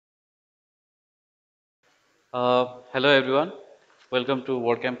Hello everyone. Welcome to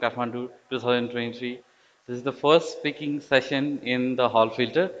WordCamp Kathmandu 2023. This is the first speaking session in the hall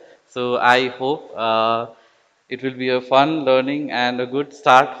filter. So I hope it will be a fun learning and a good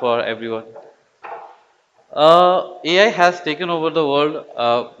start for everyone. AI has taken over the world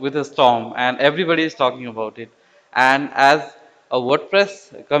with a storm, and everybody is talking about it. And as a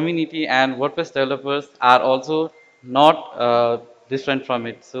WordPress community and WordPress developers are also not different from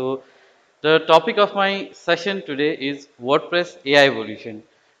it. So, the topic of my session today is WordPress AI evolution.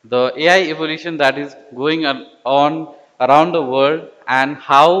 The AI evolution that is going on around the world and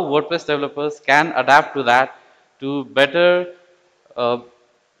how WordPress developers can adapt to that to better uh,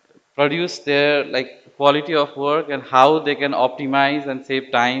 produce their quality of work and how they can optimize and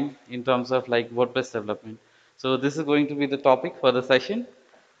save time in terms of like WordPress development. So this is going to be the topic for the session.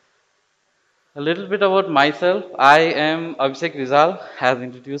 A little bit about myself. I am Abhishek Rizal, as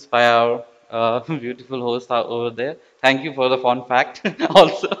introduced by our beautiful host over there. Thank you for the fun fact.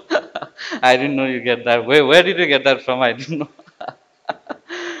 Also, I didn't know you get that. Where did you get that from? I didn't know.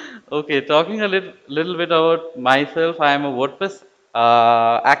 Okay, talking a little bit about myself, I am a WordPress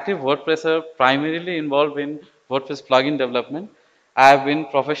active WordPresser, primarily involved in WordPress plugin development. I have been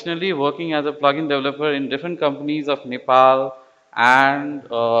professionally working as a plugin developer in different companies of Nepal and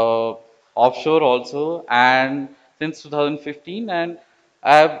offshore also, and since 2015, and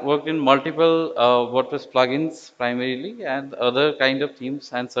I have worked in multiple WordPress plugins primarily and other kind of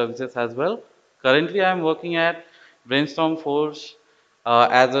themes and services as well. Currently, I am working at Brainstorm Forge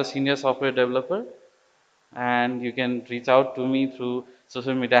as a senior software developer, and you can reach out to me through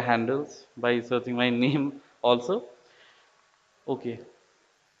social media handles by searching my name also. Okay,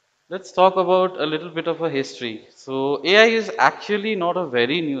 let's talk about a little bit of a history. So AI is actually not a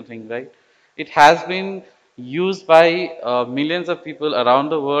very new thing, right? It has been used by millions of people around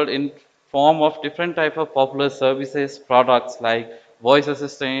the world in form of different type of popular services, products like voice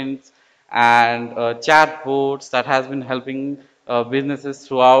assistants and chatbots that has been helping businesses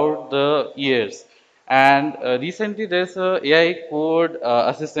throughout the years. And recently, there's a AI code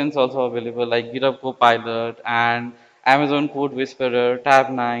assistants also available like GitHub Copilot and Amazon Code Whisperer,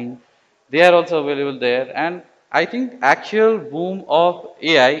 Tab9. They are also available there. And I think actual boom of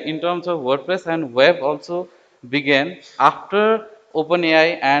AI in terms of WordPress and web also began after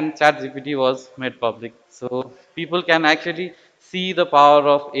OpenAI and ChatGPT was made public. So people can actually see the power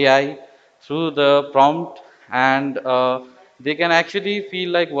of AI through the prompt, and they can actually feel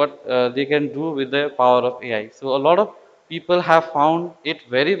like what they can do with the power of AI. So a lot of people have found it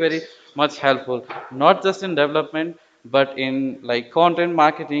very much helpful, not just in development but in like content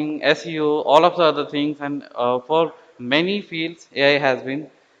marketing, SEO, all of the other things, and for many fields AI has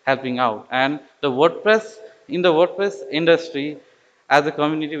been helping out. And the WordPress, in the WordPress industry as a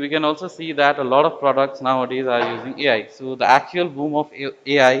community, we can also see that a lot of products nowadays are using AI. So the actual boom of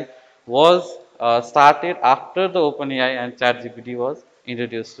AI was started after the OpenAI and ChatGPT was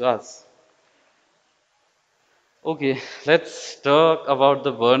introduced to us. Okay, let's talk about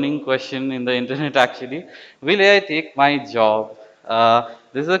the burning question in the internet actually. Will AI take my job?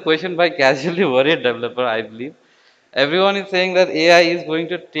 This is a question by casually worried developer, I believe. Everyone is saying that AI is going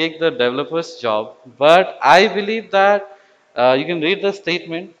to take the developer's job, but I believe that you can read the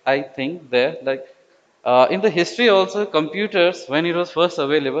statement, I think, there. Like in the history also, computers, when it was first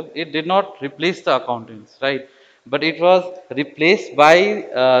available, it did not replace the accountants, right? But it was replaced by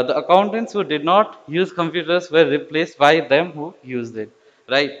the accountants who did not use computers were replaced by them who used it,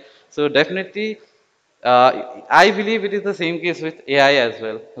 right? So definitely I believe it is the same case with AI as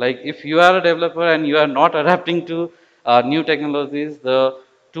well. Like if you are a developer and you are not adapting to new technologies, the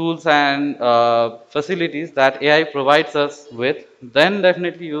tools and facilities that AI provides us with, then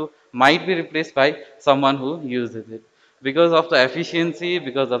definitely you might be replaced by someone who uses it. Because of the efficiency,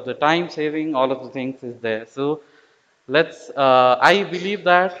 because of the time saving, all of the things is there. So I believe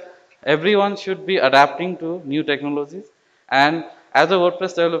that everyone should be adapting to new technologies, and as a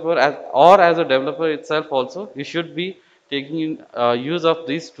WordPress developer or as a developer itself also, you should be taking use of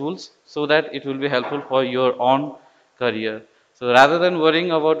these tools so that it will be helpful for your own career. So rather than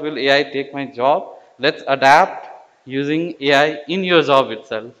worrying about will AI take my job, let's adapt using AI in your job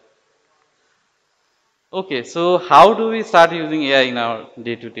itself. Okay, so how do we start using AI in our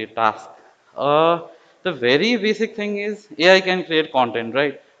day-to-day task? The very basic thing is AI can create content,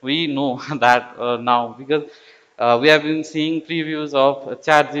 right? We know that now because we have been seeing previews of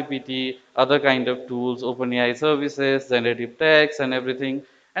ChatGPT, other kind of tools, OpenAI services, generative text, and everything,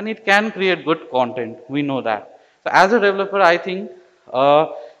 and it can create good content. We know that. So as a developer, I think uh,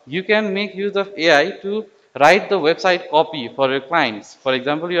 you can make use of AI to write the website copy for your clients. For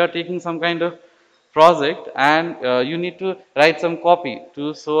example, you are taking some kind of project and you need to write some copy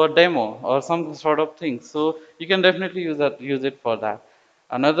to show a demo or some sort of thing. So you can definitely use it for that.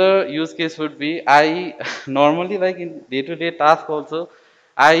 Another use case would be I normally like in day-to-day task also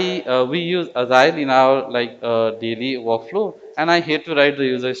I we use Agile in our like daily workflow, and I hate to write the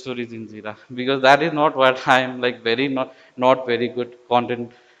user stories in Jira because that is not what I am like very not very good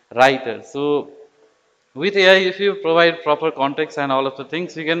content writer. So with AI, if you provide proper context and all of the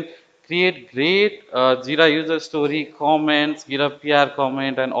things, you can create great Jira user story, comments, Jira PR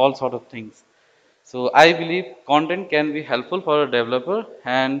comment, and all sort of things. So I believe content can be helpful for a developer,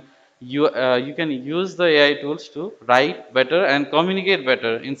 and you can use the AI tools to write better and communicate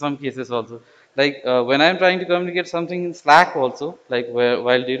better in some cases also. Like when I'm trying to communicate something in Slack also, like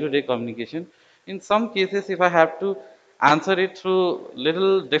while day-to-day communication, in some cases if I have to answer it through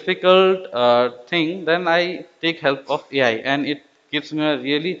little difficult thing, then I take help of AI, and it gives me a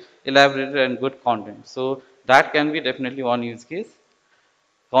really elaborated and good content. So that can be definitely one use case.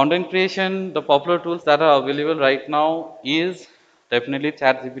 Content creation, the popular tools that are available right now is definitely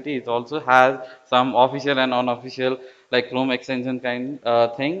ChatGPT. It also has some official and unofficial like Chrome extension kind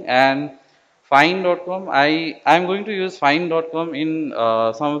thing, and Find.com. I'm going to use Find.com in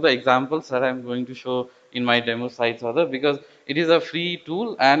some of the examples that I'm going to show in my demo sites other, because it is a free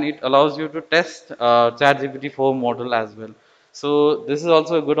tool and it allows you to test ChatGPT 4 model as well. So this is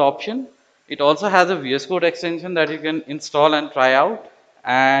also a good option. It also has a VS Code extension that you can install and try out,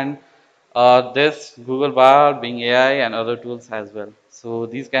 and this Google Bar, Bing AI, and other tools as well. So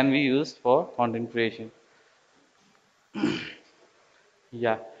these can be used for content creation.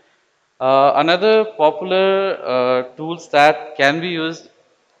 Yeah. Another popular tools that can be used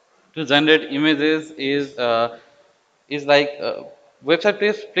to generate images is like website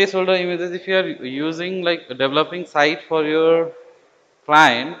placeholder images. If you are using like a developing site for your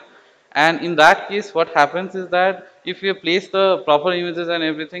client, and in that case what happens is that if you place the proper images and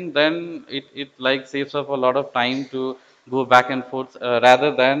everything, then it like saves up a lot of time to go back and forth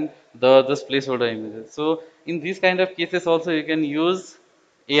rather than the this placeholder images. So in these kind of cases also you can use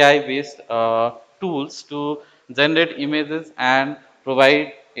AI based tools to generate images and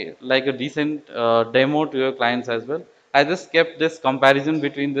provide like a decent demo to your clients as well. I just kept this comparison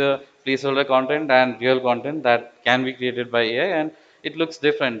between the placeholder content and real content that can be created by AI, and it looks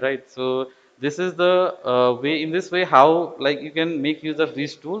different, right? So this is the way, in this way, how like you can make use of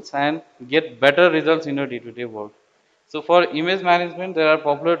these tools and get better results in your day-to-day work. So for image management, there are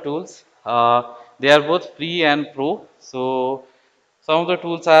popular tools. They are both free and pro. So some of the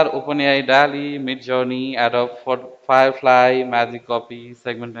tools are OpenAI, DALI, Midjourney, Adobe for Firefly, Magic Copy,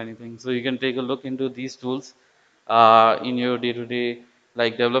 Segment Anything. So you can take a look into these tools in your day-to-day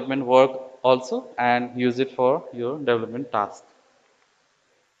like development work also, and use it for your development task.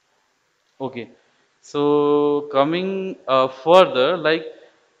 Okay. So coming further, like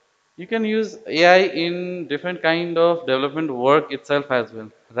you can use AI in different kind of development work itself as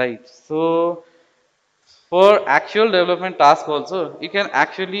well, right? So for actual development task also, it can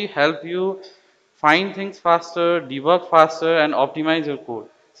actually help you find things faster, debug faster, and optimize your code.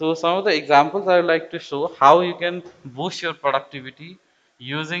 So some of the examples I would like to show how you can boost your productivity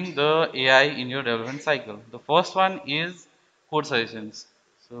using the AI in your development cycle. The first one is code suggestions.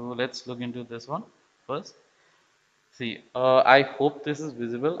 So let's look into this one first. See, I hope this is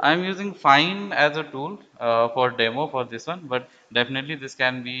visible. I'm using Fine as a tool for demo for this one, but definitely this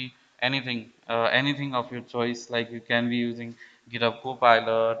can be anything, anything of your choice. Like you can be using GitHub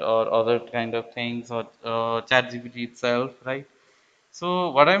Copilot or other kind of things, or ChatGPT itself, right?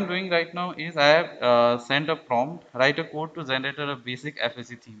 So what I'm doing right now is I have sent a prompt, write a code to generate a basic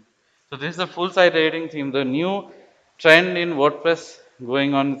FAC theme. So this is a full site editing theme, the new trend in WordPress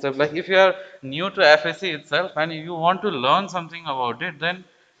going on itself. Like if you are new to FAC itself and you want to learn something about it, then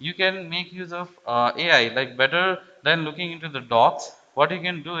you can make use of AI. Like better than looking into the docs, what you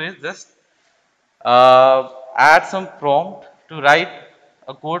can do is just add some prompt to write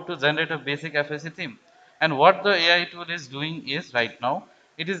a code to generate a basic FAC theme. And what the AI tool is doing is right now,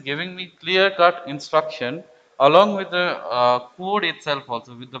 it is giving me clear cut instruction along with the code itself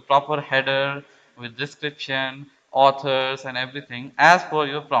also, with the proper header, with description, authors and everything as per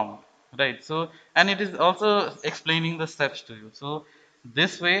your prompt, right? So, and it is also explaining the steps to you. So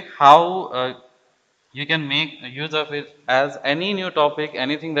this way how you can make use of it as any new topic,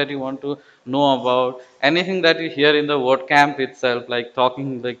 anything that you want to know about, anything that you hear in the word camp itself, like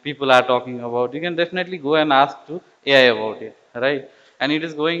talking, like people are talking about, you can definitely go and ask to AI about it, right? And it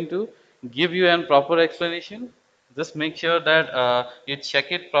is going to give you a proper explanation. Just make sure that you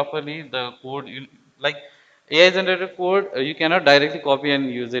check it properly, the code, like AI generated code, you cannot directly copy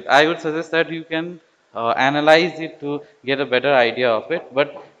and use it. I would suggest that you can analyze it to get a better idea of it,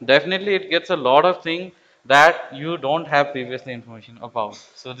 but definitely it gets a lot of things that you don't have previously information about.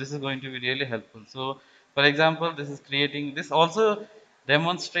 So this is going to be really helpful. So for example, this is creating, this also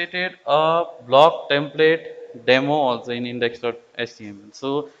demonstrated a block template demo also in index.html.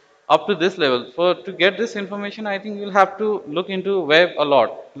 So up to this level, for to get this information, I think you'll have to look into web a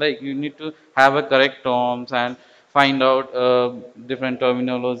lot. Like you need to have a correct terms and find out different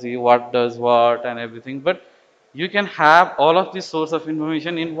terminology, what does what and everything. But you can have all of this source of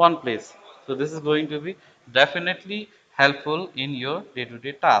information in one place. So this is going to be definitely helpful in your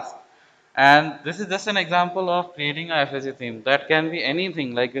day-to-day task. And this is just an example of creating a FSC theme. That can be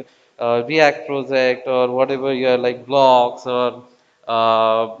anything like a React project or whatever you are, like blocks or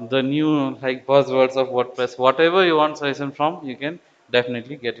the new like buzzwords of WordPress. Whatever you want suggestion from, you can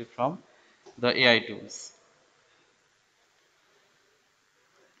definitely get it from the AI tools.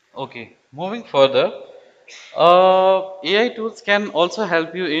 Okay, moving further, AI tools can also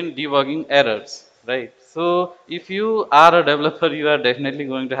help you in debugging errors, right? So if you are a developer, you are definitely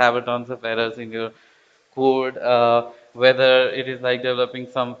going to have a tons of errors in your code, whether it is like developing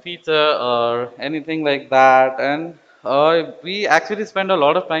some feature or anything like that. And we actually spend a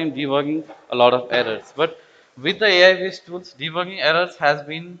lot of time debugging a lot of errors. But with the AI-based tools, debugging errors has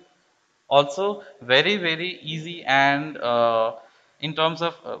been also very easy, and in terms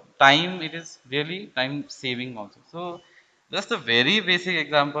of time, it is really time saving also. So just a very basic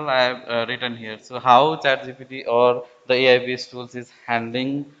example I have written here. So how ChatGPT or the AI based tools is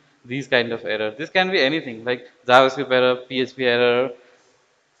handling these kind of errors. This can be anything like JavaScript error, PHP error,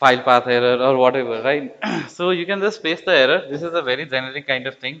 file path error or whatever, right? So you can just paste the error. This is a very generic kind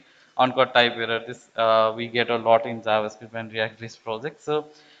of thing. On-code type error. This we get a lot in JavaScript and React-based projects. So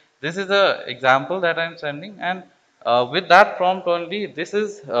this is a example that I'm sending, and with that prompt only, this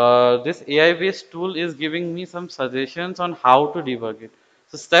AI-based tool is giving me some suggestions on how to debug it.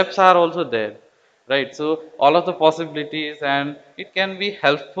 So steps are also there, right? So all of the possibilities, and it can be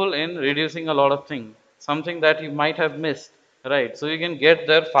helpful in reducing a lot of things, something that you might have missed, right? So you can get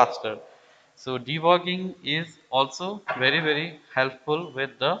there faster. So debugging is also very helpful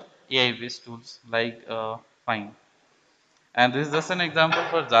with the AI based tools like Fine. And this is just an example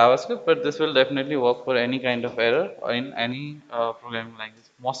for JavaScript, but this will definitely work for any kind of error or in any programming language,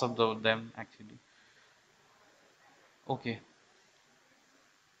 most of them actually. Okay.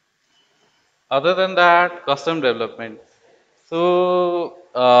 Other than that, custom development. So,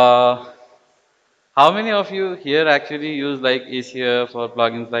 how many of you here actually use like ACF or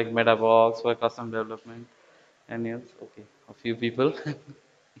plugins like Metabox for custom development? Any else? Okay, a few people.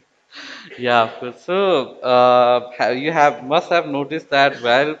 Yeah, of course. So, you have must have noticed that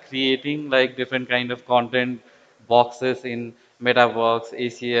while creating like different kind of content boxes in Metabox,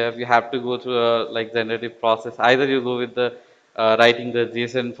 ACF, you have to go through a like generative process. Either you go with the writing the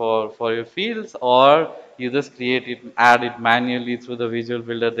JSON for your fields, or you just create it, add it manually through the visual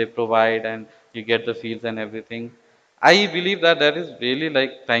builder they provide, and you get the fields and everything. I believe that that is really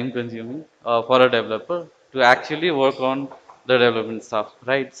like time consuming for a developer to actually work on the development stuff,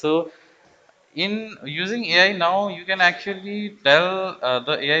 right? So in using AI now, you can actually tell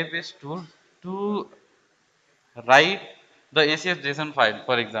the AI based tool to write the ACF JSON file,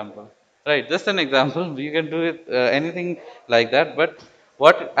 for example. Right, just an example. You can do it anything like that. But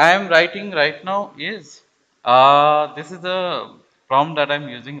what I am writing right now is this is the prompt that I'm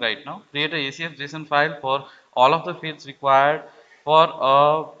using right now. Create a ACF JSON file for all of the fields required for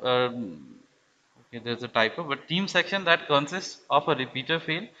a okay, there's a typo, but team section that consists of a repeater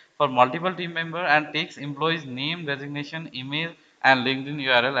field for multiple team member and takes employee's name, designation, email, and LinkedIn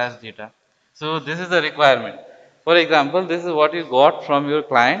URL as data. So this is the requirement. For example, this is what you got from your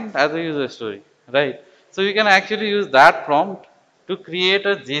client as a user story, right? So you can actually use that prompt to create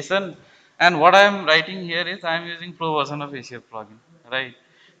a JSON. And what I am writing here is I am using pro version of ACF plugin, right?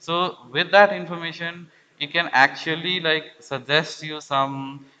 So with that information, you can actually like suggest you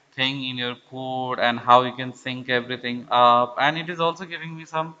some thing in your code and how you can sync everything up. And it is also giving me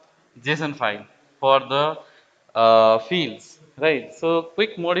some JSON file for the fields, right? So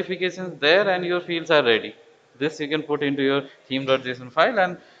quick modifications there, and your fields are ready. This you can put into your theme.json file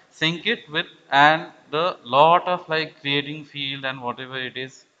and sync it with, and the lot of like creating field and whatever it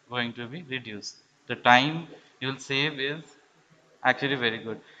is going to be reduced. The time you'll save is actually very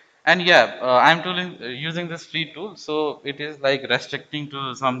good. And yeah, I'm using this free tool, so it is like restricting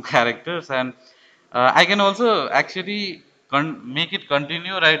to some characters, and I can also actually make it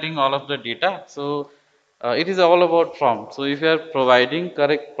continue writing all of the data. So it is all about prompt. So if you are providing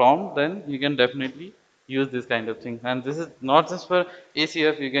correct prompt, then you can definitely use this kind of thing. And this is not just for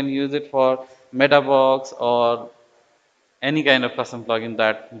ACF, you can use it for Metabox or any kind of custom plugin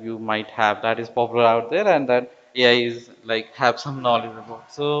that you might have that is popular out there and that AI is like have some knowledge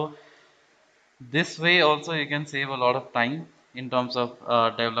about. So this way also you can save a lot of time in terms of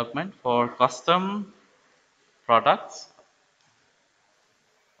development for custom products.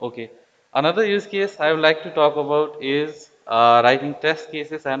 Okay. Another use case I would like to talk about is writing test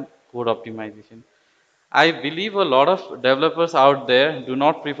cases and code optimization. I believe a lot of developers out there do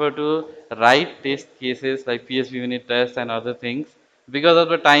not prefer to write test cases like PSP unit tests and other things because of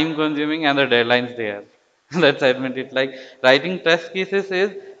the time consuming and the deadlines they have. Let's admit it. Like writing test cases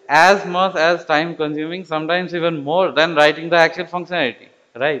is as much as time consuming, sometimes even more than writing the actual functionality,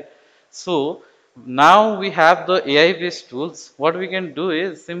 right? So now we have the AI based tools. What we can do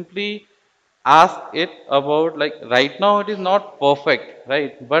is simply ask it about, like, right now it is not perfect,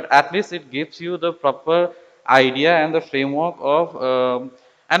 right, but at least it gives you the proper idea and the framework of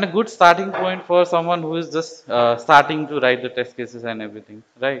and a good starting point for someone who is just starting to write the test cases and everything,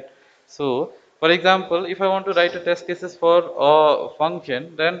 right? So for example, if I want to write a test cases for a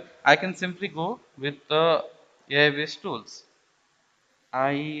function, then I can simply go with the AI based tools.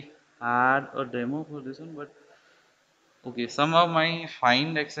 I had a demo for this one, but okay, somehow my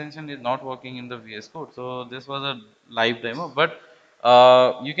find extension is not working in the VS Code. So this was a live demo, but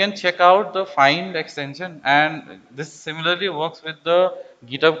you can check out the find extension, and this similarly works with the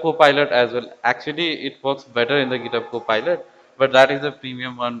GitHub Copilot as well. Actually, it works better in the GitHub Copilot, but that is a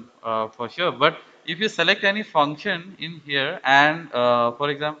premium one for sure. But if you select any function in here, and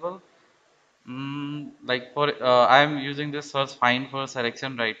for example, like for I am using this search find for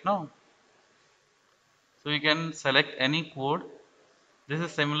selection right now. So you can select any code. This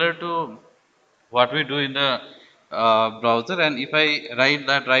is similar to what we do in the browser, and if I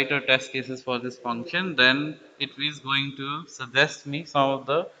write a test cases for this function, then it is going to suggest me some of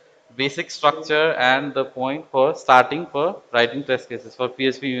the basic structure and the point for starting for writing test cases for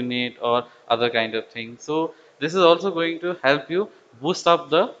PHP unit or other kind of things. So this is also going to help you boost up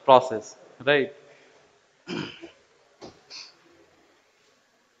the process, right?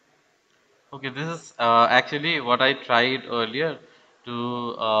 Okay, this is actually what I tried earlier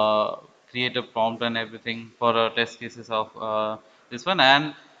to create a prompt and everything for test cases of this one.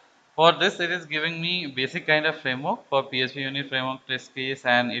 And for this, it is giving me basic kind of framework for PHP unit framework test case,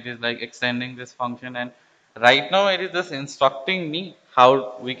 and it is like extending this function. And right now, it is just instructing me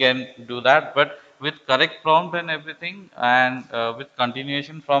how we can do that. But with correct prompt and everything, and with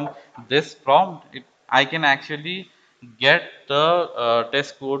continuation from this prompt, I can actually get the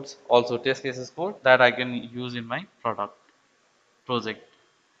test codes, also test cases code that I can use in my product project.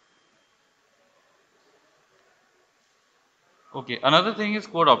 Okay, another thing is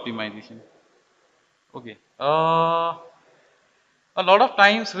code optimization. Okay, a lot of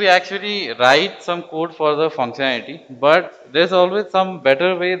times we actually write some code for the functionality, but there's always some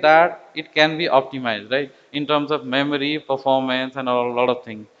better way that it can be optimized, right? In terms of memory, performance, and a lot of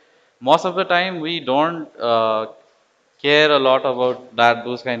things. Most of the time we don't care a lot about that,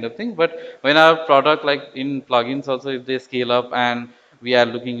 those kind of things. But when our product, like in plugins also, if they scale up and we are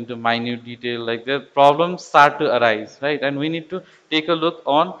looking into minute detail, like the problems start to arise, right? And we need to take a look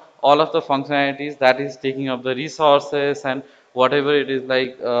on all of the functionalities that is taking up the resources and whatever it is,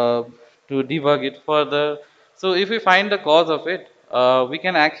 like to debug it further. So if we find the cause of it, we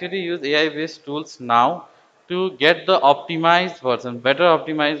can actually use AI based tools now to get the optimized version, better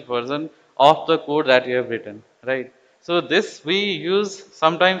optimized version of the code that you have written, right? So this we use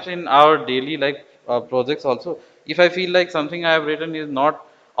sometimes in our daily, like projects also. If I feel like something I have written is not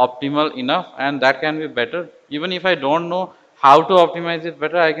optimal enough and that can be better, even if I don't know how to optimize it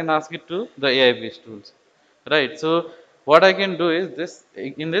better, I can ask it to the AI based tools, right? So what I can do is this.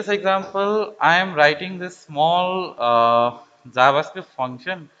 In this example, I am writing this small JavaScript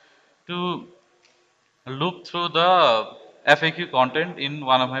function to look through the FAQ content in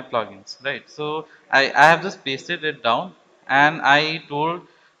one of my plugins, right? So I have just pasted it down and I told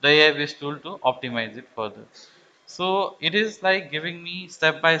the AI based tool to optimize it further. So it is like giving me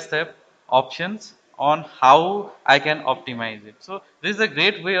step by step options on how I can optimize it. So this is a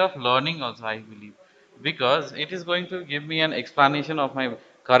great way of learning also, I believe, because it is going to give me an explanation of my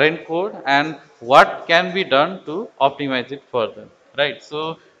current code and what can be done to optimize it further, right?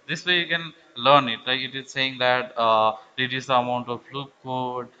 So this way you can learn it, like it is saying that reduce the amount of loop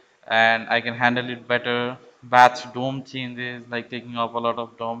code and I can handle it better, batch DOM changes like taking up a lot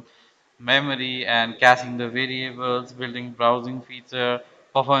of DOM memory and caching the variables, building browsing feature,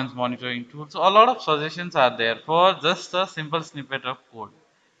 performance monitoring tools. So a lot of suggestions are there for just a simple snippet of code,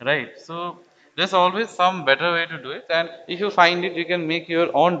 right? So There's always some better way to do it, and if you find it, you can make your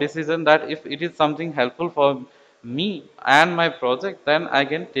own decision that if it is something helpful for me and my project, then I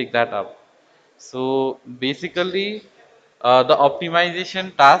can take that up. So basically, the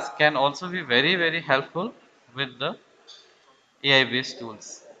optimization task can also be very, very helpful with the AI based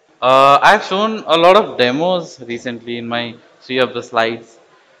tools. I've shown a lot of demos recently in my three of the slides,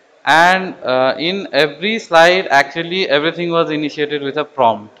 and in every slide, actually, everything was initiated with a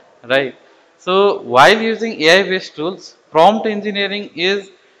prompt, right? So while using AI based tools, prompt engineering is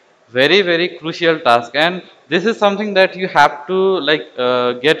very crucial task, and this is something that you have to like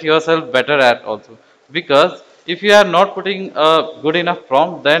get yourself better at also, because if you are not putting a good enough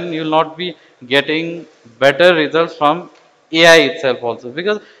prompt, then you will not be getting better results from AI itself also,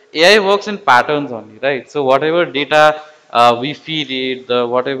 because AI works in patterns only, right? So whatever data we feed it, the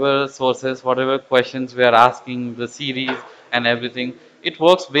whatever sources, whatever questions we are asking, the series and everything, it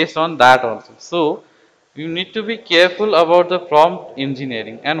works based on that also. So you need to be careful about the prompt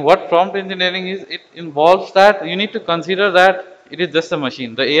engineering. And what prompt engineering is, it involves that you need to consider that it is just a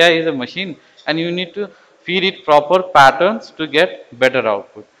machine. The AI is a machine, and you need to feed it proper patterns to get better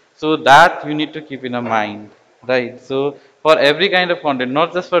output. So that you need to keep in a mind, right? So for every kind of content,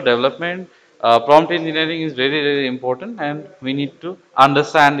 not just for development, prompt engineering is very important, and we need to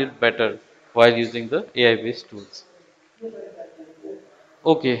understand it better while using the AI based tools.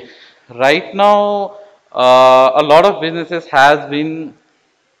 Okay, right now a lot of businesses has been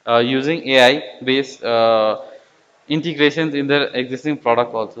using AI based integrations in their existing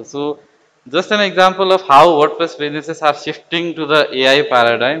product also. So just an example of how WordPress businesses are shifting to the AI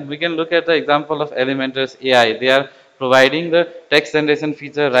paradigm, we can look at the example of Elementor's AI. They are providing the text generation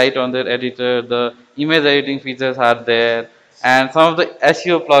feature right on their editor, the image editing features are there, and some of the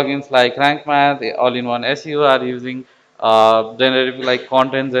SEO plugins like Rank Math, the all-in-one SEO are using generative like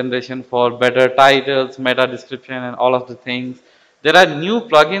content generation for better titles, meta description, and all of the things. There are new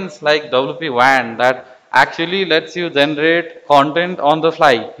plugins like WP WAN that actually lets you generate content on the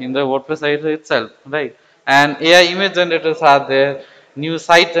fly in the WordPress editor itself, right? And AI image generators are there. New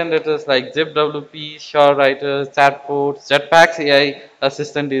site generators like ZipWP, Shore Writers, Chatbots, Jetpacks AI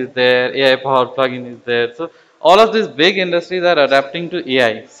assistant is there, AI powered plugin is there. So all of these big industries are adapting to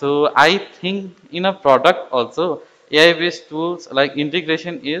AI. So I think in a product also, AI based tools like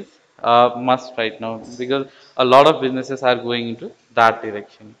integration is must right now, because a lot of businesses are going into that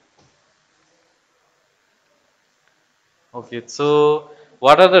direction. Okay, so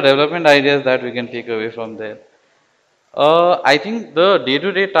what are the development ideas that we can take away from there? I think the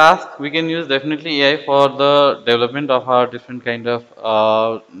day-to-day task we can use definitely AI for the development of our different kind of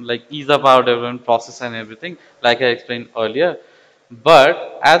like ease up our development process and everything, like I explained earlier.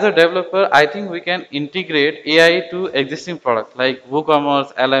 But as a developer, I think we can integrate AI to existing product like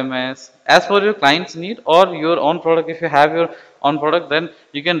WooCommerce, LMS, as per your client's need or your own product. If you have your own product, then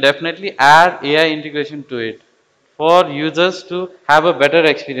you can definitely add AI integration to it for users to have a better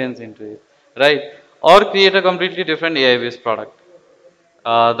experience into it, right? Or create a completely different AI based product.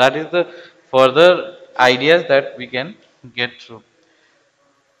 That is the further ideas that we can get through.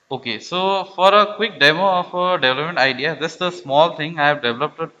 Okay, so for a quick demo of a development idea, this is a small thing. I have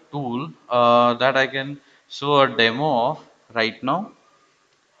developed a tool that I can show a demo of right now.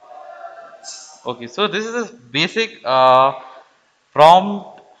 Okay, so this is a basic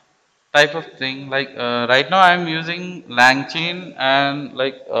prompt type of thing. Like right now I'm using LangChain and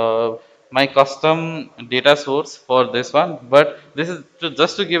like my custom data source for this one, but this is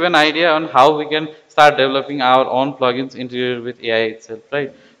just to give an idea on how we can start developing our own plugins integrated with AI itself,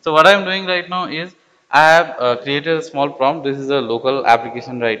 right? So what I'm doing right now is I have created a small prompt. This is a local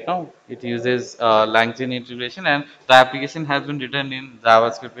application right now. It uses LangChain integration, and the application has been written in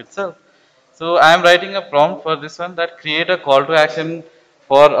JavaScript itself. So I am writing a prompt for this one, that create a call to action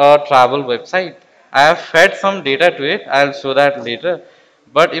for a travel website. I have fed some data to it. I'll show that later.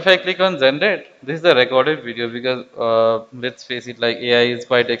 But if I click on generate, this is the recorded video, because let's face it, like AI is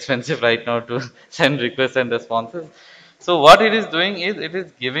quite expensive right now to send requests and responses. So what it is doing is it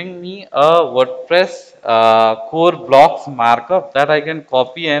is giving me a WordPress core blocks markup that I can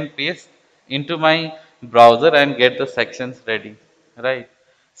copy and paste into my browser and get the sections ready, right?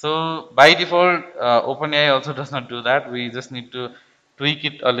 So by default, OpenAI also does not do that. We just need to tweak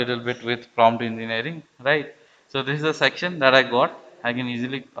it a little bit with prompt engineering, right? So this is a section that I got. I can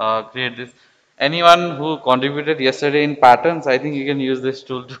easily create this. Anyone who contributed yesterday in patterns, I think you can use this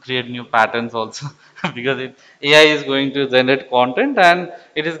tool to create new patterns also, because AI is going to generate content, and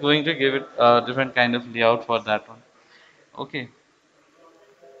it is going to give it a different kind of layout for that one. Okay.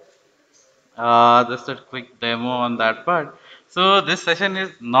 Just a quick demo on that part. So this session is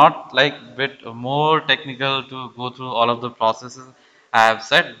not like bit more technical to go through all of the processes I have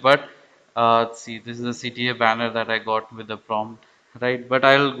said, but see, this is a CTA banner that I got with the prompt, right? But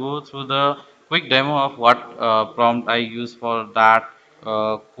I'll go through the quick demo of what prompt I use for that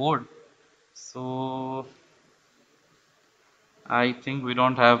code. So I think we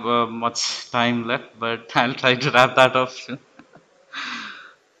don't have much time left, but I'll try to wrap that up soon.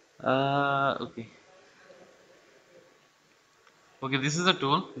 Okay. Okay, this is a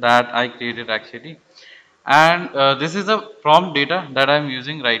tool that I created actually, and this is the prompt data that I'm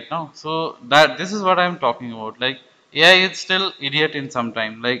using right now. So that this is what I'm talking about. Like AI is still idiot in some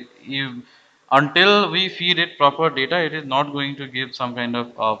time. Like you, until we feed it proper data, it is not going to give some kind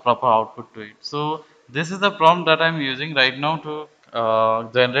of proper output to it. So this is the prompt that I'm using right now to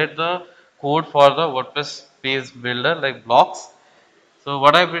generate the code for the WordPress page builder like blocks. So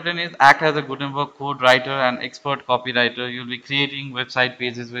what I've written is act as a Gutenberg code writer and expert copywriter. You'll be creating website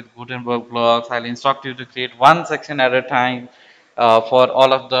pages with Gutenberg blocks. I'll instruct you to create one section at a time for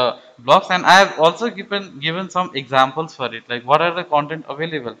all of the blocks. And I have also given some examples for it. Like what are the content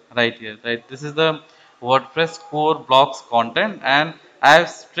available right here. Right. This is the WordPress core blocks content, and I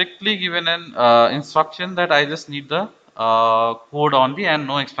have strictly given an instruction that I just need the code only and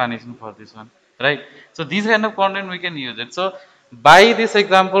no explanation for this one, right? So these kind of content we can use it. So by this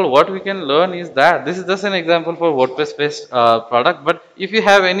example, what we can learn is that this is just an example for WordPress based product, but if you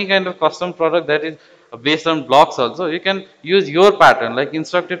have any kind of custom product that is based on blocks also, you can use your pattern, like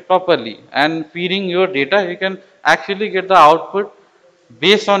instruct it properly, and feeding your data, you can actually get the output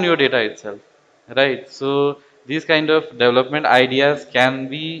based on your data itself, right? So these kind of development ideas can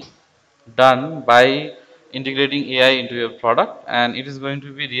be done by integrating AI into your product, and it is going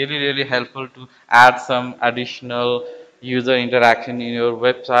to be really helpful to add some additional user interaction in your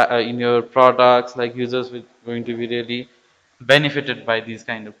website, in your products. Like users will going to be really benefited by these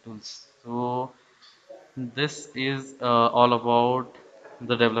kind of tools. So this is all about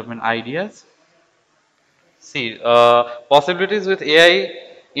the development ideas. See, possibilities with AI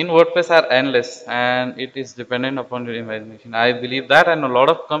in WordPress are endless, and it is dependent upon your imagination. I believe that, and a lot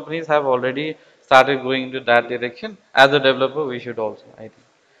of companies have already started going into that direction. As a developer, we should also, I think.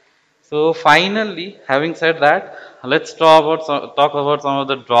 So finally, having said that, let's talk about some of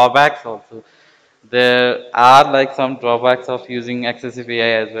the drawbacks also. There are like some drawbacks of using excessive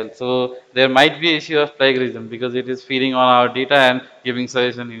AI as well. So there might be issue of plagiarism because it is feeding on our data and giving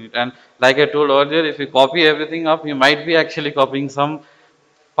suggestion in it. And like I told earlier, if you copy everything up, you might be actually copying some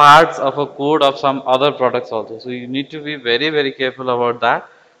parts of a code of some other products also. So you need to be very careful about that.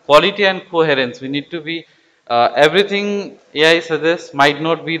 Quality and coherence. We need to be everything AI suggests might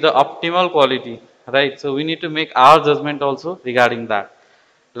not be the optimal quality, right? So we need to make our judgment also regarding that.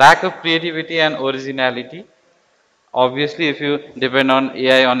 Lack of creativity and originality. Obviously, if you depend on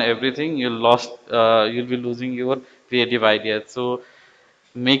AI on everything, you'll be losing your creative ideas. So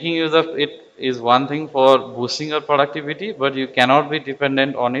making use of it is one thing for boosting your productivity, but you cannot be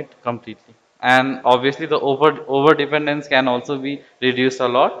dependent on it completely. And obviously the over dependence can also be reduced a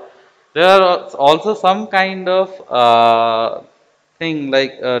lot. There are also some kind of thing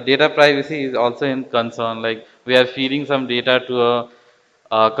like data privacy is also in concern. Like we are feeding some data to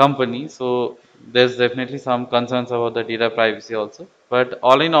a company, so there's definitely some concerns about the data privacy also. But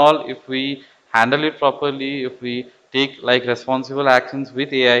all in all, if we handle it properly, if we take like responsible actions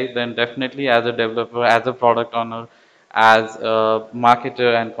with AI, then definitely as a developer, as a product owner, as a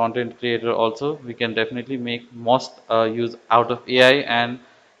marketer and content creator also, we can definitely make most use out of AI and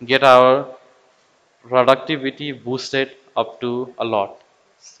get our productivity boosted up to a lot.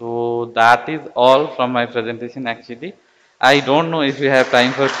 So that is all from my presentation actually. I don't know if you have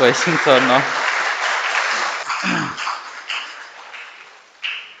time for questions or not.